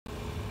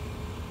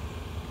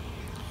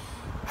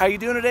How you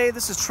doing today?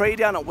 This is Trey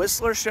down at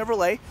Whisler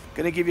Chevrolet.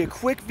 Going to give you a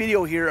quick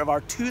video here of our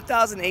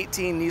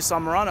 2018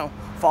 Nissan Murano.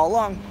 Follow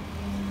along.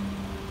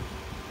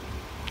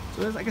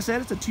 So like I said,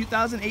 it's a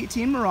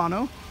 2018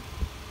 Murano.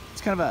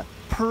 It's kind of a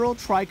pearl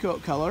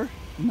tri-coat color,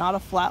 not a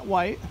flat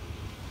white.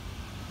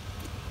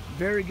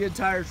 Very good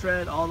tire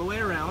tread all the way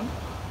around.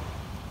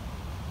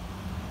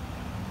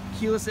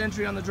 Keyless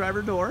entry on the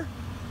driver door.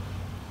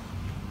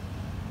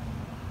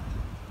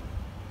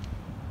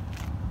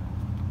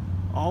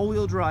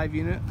 All-wheel drive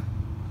unit.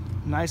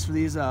 Nice for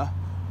these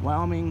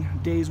Wyoming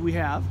days we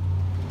have.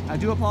 I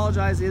do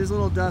apologize, it is a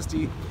little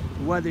dusty.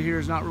 The weather here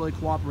is not really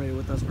cooperating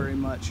with us very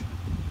much.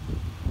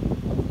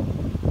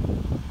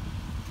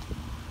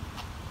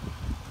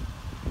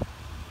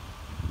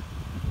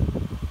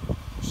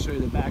 Show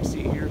you the back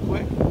seat here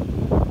quick.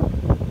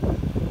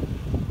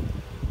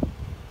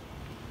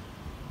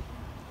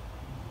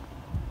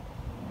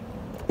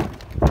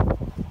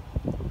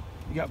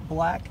 You got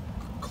black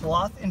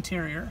cloth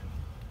interior.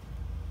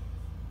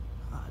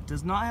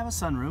 Does not have a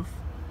sunroof.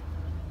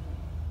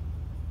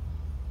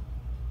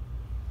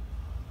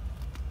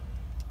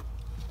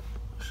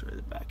 I'll show you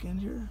the back end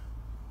here.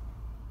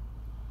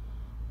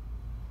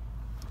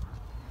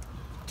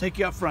 Take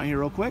you up front here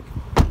real quick.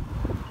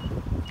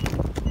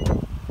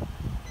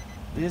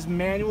 It is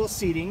manual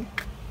seating.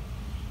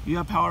 You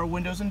have power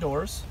windows and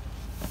doors.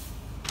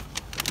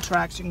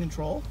 Traction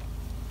control.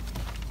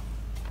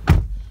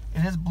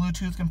 It is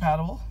Bluetooth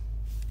compatible.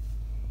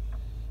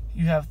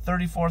 You have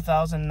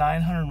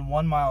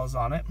 34,901 miles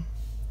on it.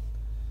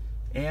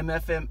 AM,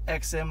 FM,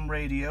 XM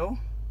radio.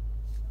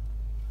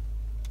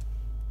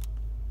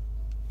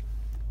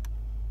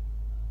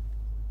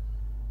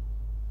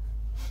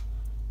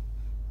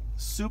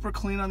 Super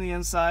clean on the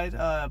inside.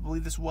 I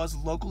believe this was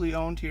locally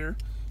owned here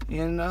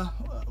in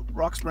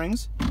Rock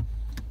Springs.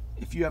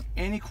 If you have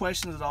any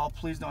questions at all,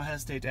 please don't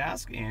hesitate to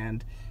ask,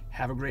 and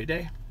have a great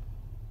day.